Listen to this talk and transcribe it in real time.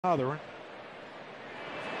Other one.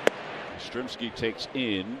 Strzemski takes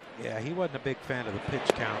in. Yeah, he wasn't a big fan of the pitch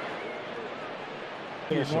count.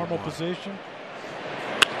 Your normal position.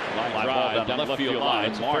 Line drive down left field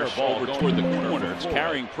line. Marsh over toward the corner. It's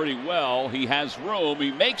carrying pretty well. He has room. He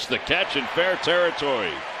makes the catch in fair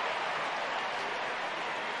territory.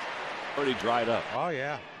 Already dried up. Oh,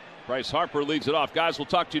 yeah. Bryce Harper leads it off. Guys, we'll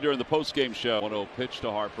talk to you during the postgame show. 1-0 pitch to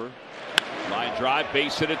Harper. Line drive,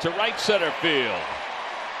 base hit it to right center field.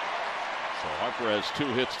 So Harper has 2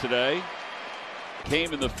 hits today.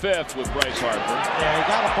 Came in the 5th with Bryce Harper. Yeah, he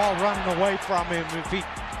got a ball running away from him.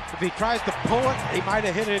 If he tries to pull it, he might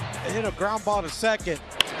have hit a ground ball to second,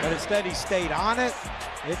 but instead he stayed on it,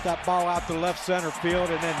 hit that ball out to left center field,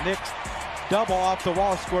 and then Nick's double off the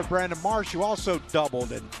wall scored Brandon Marsh, who also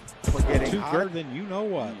doubled, and we're getting hotter than you know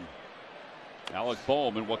what. Alec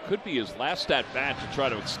Bohm in what could be his last at bat to try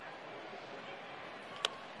to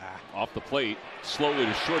off the plate, slowly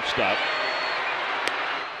to shortstop,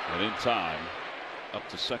 and in time, up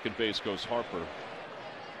to second base goes Harper.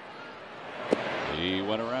 He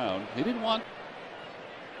went around. He didn't want.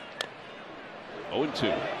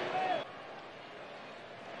 0-2.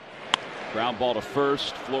 Ground ball to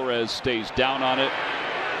first. Flores stays down on it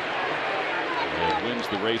and wins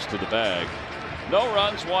the race to the bag. No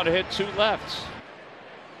runs, 1 hit, 2 left.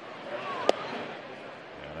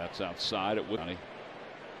 Yeah, that's outside at Woodley.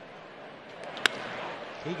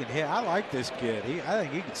 He can hit. I like this kid. I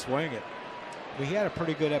think he can swing it. I mean, he had a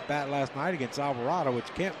pretty good at bat last night against Alvarado,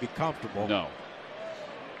 which can't be comfortable. No.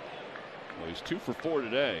 Well, he's 2 for 4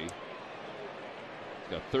 today. He's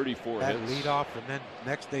got 34 hits. Lead off, and then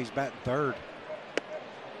next day he's batting third.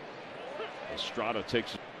 Estrada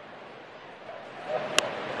takes it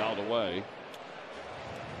fouled away.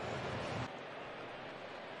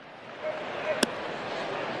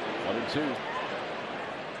 One and 2.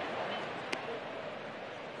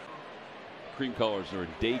 Cream colors are in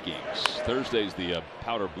day games. Thursday's the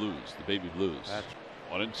powder blues, the baby blues. That's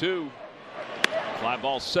 1 and 2. Fly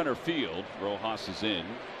ball center field. Rojas is in.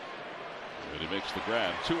 And he makes the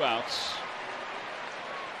grab. 2 outs.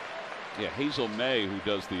 Yeah, Hazel May, who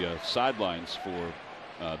does the sidelines for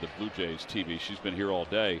the Blue Jays TV, she's been here all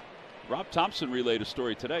day. Rob Thompson relayed a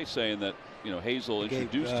story today saying that, you know, Hazel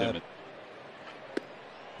introduced him.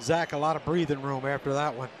 Zach a lot of breathing room after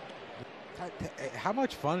that one. How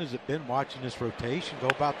much fun has it been watching this rotation go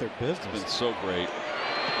about their business? It's been so great.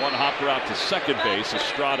 One hopper out to second base.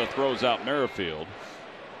 Estrada throws out Merrifield.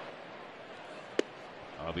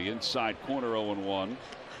 The inside corner, 0-1.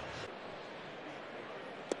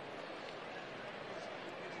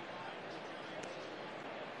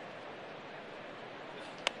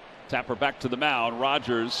 Tapper back to the mound.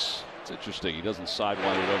 Rogers. It's interesting. He doesn't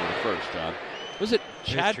sidewind it over to first, John. Was it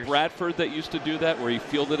Chad Bradford that used to do that, where he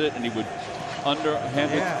fielded it and he would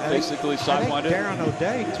underhand it, basically sidewind it? Darren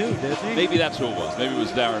O'Day too, didn't he? Maybe that's who it was. Maybe it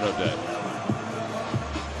was Darren O'Day.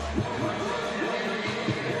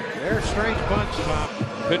 They're a strange bunch, Tom.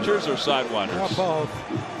 Pitchers or sidewinders? Yeah, both.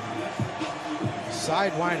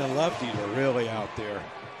 Sidewind and lefties are really out there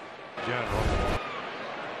in general.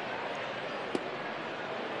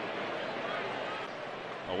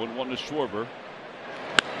 Oh, 0-1 to Schwarber.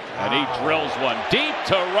 And he drills one deep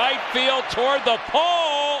to right field toward the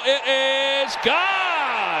pole. It is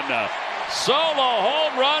gone. Solo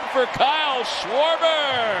home run for Kyle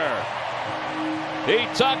Schwarber. He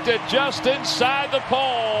tucked it just inside the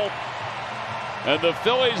pole. And the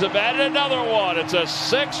Phillies have added another one. It's a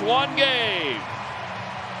 6-1 game.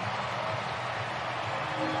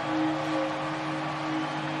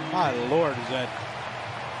 My Lord, is that.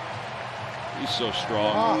 He's so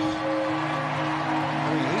strong. Oh.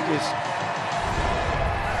 I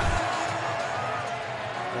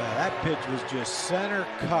mean, that pitch was just center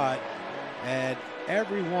cut, and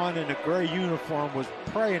everyone in the gray uniform was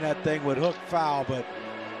praying that thing would hook foul, but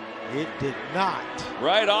it did not.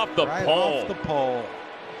 Right off the pole. Off the pole.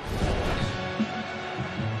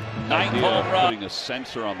 9th home run. Putting a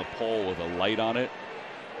sensor on the pole with a light on it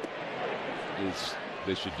is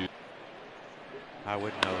they should do. I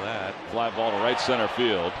wouldn't know that. Fly ball to right center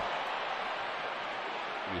field.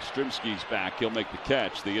 Yastrzemski's back. He'll make the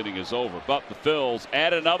catch. The inning is over. But the Phils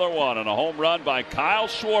add another one, and a home run by Kyle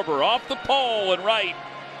Schwarber off the pole and right.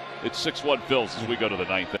 It's 6-1 Phils as we go to the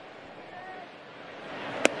 9th.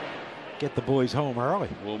 Get the boys home early.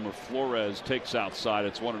 Wilmer Flores takes outside.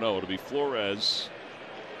 It's 1-0. It'll be Flores,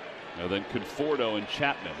 and then Conforto and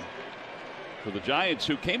Chapman for the Giants,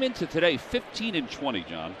 who came into today 15-20,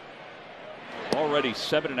 John. Already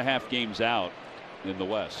 7.5 games out in the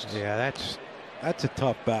West. Yeah, that's a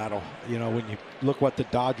tough battle. You know, when you look what the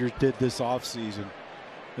Dodgers did this offseason,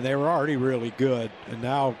 and they were already really good. And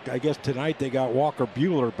now, I guess tonight they got Walker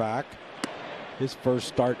Buehler back. His first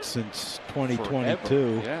start since 2022.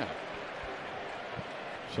 Forever. Yeah.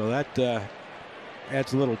 So that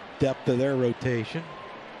adds a little depth to their rotation.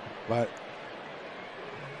 But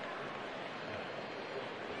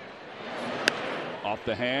off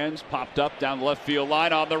the hands, popped up down the left field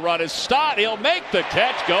line. On the run is Stott. He'll make the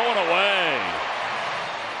catch, going away.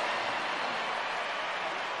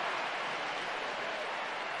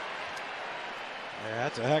 yeah,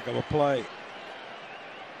 that's a heck of a play.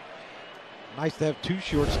 Nice to have two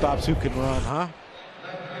shortstops who can run, huh?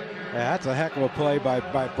 Yeah, that's a heck of a play by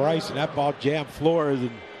Bryson. That ball jammed Flores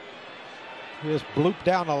and he just blooped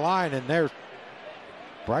down the line, and there's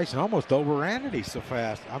Bryson almost overran it. He's so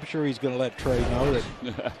fast. I'm sure he's going to let Trey know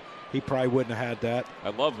that he probably wouldn't have had that. I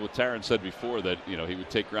loved what Taryn said before, that he would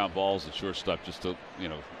take ground balls at shortstop just to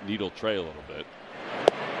needle Trey a little bit.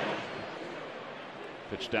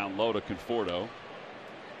 Pitch down low to Conforto.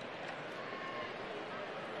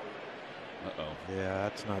 Uh-oh. Yeah,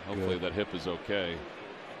 that's not good. Hopefully that hip is okay.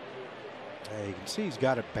 Yeah, you can see he's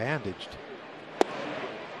got it bandaged.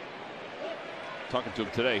 Talking to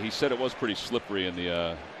him today, he said it was pretty slippery in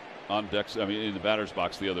the on decks. I mean, in the batter's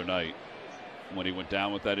box the other night when he went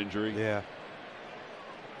down with that injury. Yeah.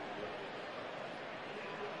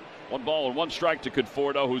 1 ball and 1 strike to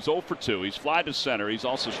Conforto, who's 0 for 2. He's fly to center. He's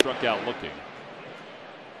also struck out looking.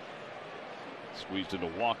 Squeezed into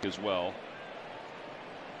walk as well.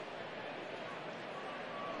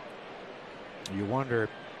 You wonder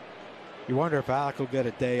if Alec will get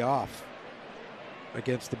a day off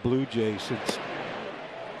against the Blue Jays, since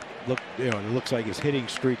it looks like his hitting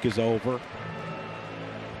streak is over.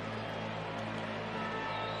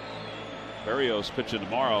 Berrios pitching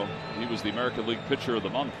tomorrow. He was the American League Pitcher of the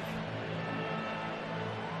Month.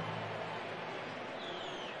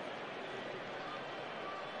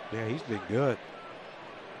 Yeah, he's been good.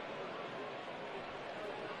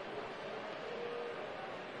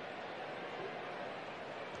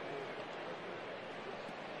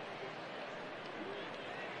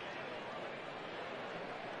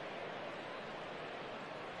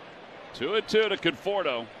 Two and 2 to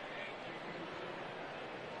Conforto.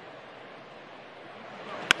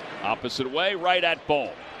 Opposite way, right at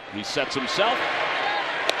Bohm. He sets himself.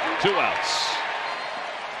 2 outs.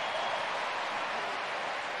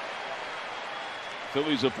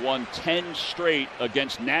 Phillies have won 10 straight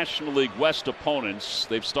against National League West opponents.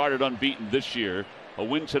 They've started unbeaten this year. A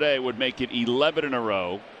win today would make it 11 in a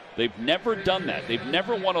row. They've never done that. They've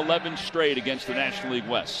never won 11 straight against the National League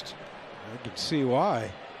West. I can see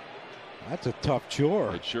why. That's a tough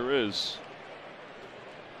chore. It sure is.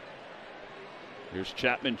 Here's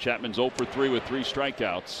Chapman. Chapman's 0 for 3 with 3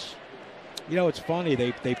 strikeouts. It's funny.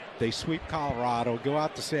 They sweep Colorado, go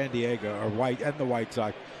out to San Diego, or the White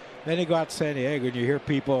Sox. Then they go out to San Diego, and you hear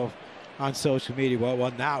people on social media,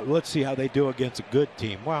 well, now let's see how they do against a good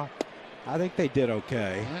team. Well, I think they did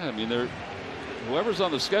okay. Yeah, I mean, whoever's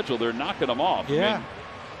on the schedule, they're knocking them off. Yeah. I mean,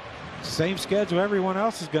 same schedule everyone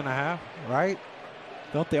else is going to have, right?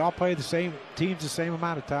 Don't they all play the same teams the same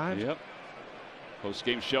amount of times? Yep.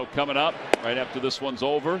 Post-game show coming up right after this one's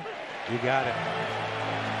over. You got it.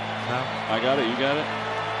 No? I got it. You got it?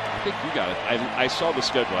 I think you got it. I saw the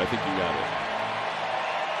schedule. I think you got it.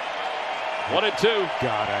 1 and 2.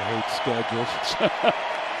 God, I hate schedules.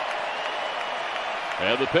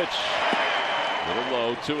 And the pitch. A little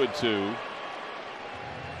low. 2 and 2.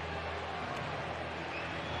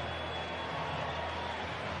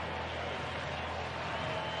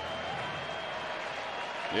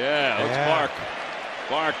 Yeah, let's Bark.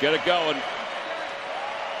 Bark, get it going.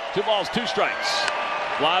 2 balls, 2 strikes.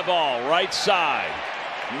 Fly ball, right side.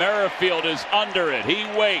 Merrifield is under it. He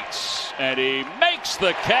waits, and he makes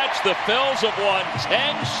the catch. The Phils have won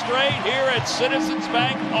 10 straight here at Citizens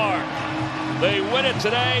Bank Park. They win it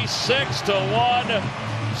today, 6-1.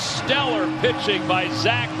 Stellar pitching by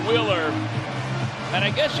Zach Wheeler. And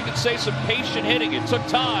I guess you could say some patient hitting. It took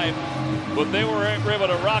time, but they were able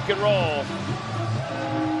to rock and roll.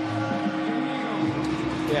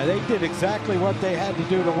 Yeah, they did exactly what they had to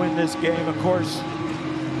do to win this game. Of course,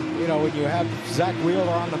 when you have Zach Wheeler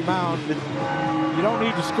on the mound, you don't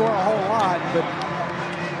need to score a whole lot, but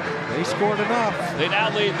they scored enough. They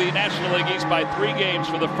now lead the National League East by 3 games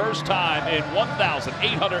for the first time in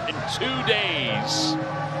 1,802 days.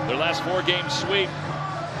 Their last 4-game sweep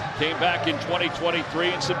came back in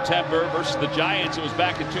 2023 in September versus the Giants. It was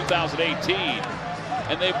back in 2018.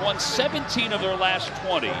 And they've won 17 of their last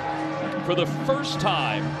 20 for the first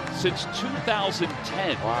time since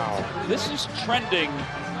 2010. Wow. This is trending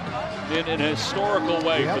in a historical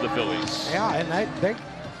way for the Phillies. Yeah, and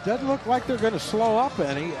Doesn't look like they're going to slow up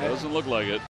any. Doesn't look like it.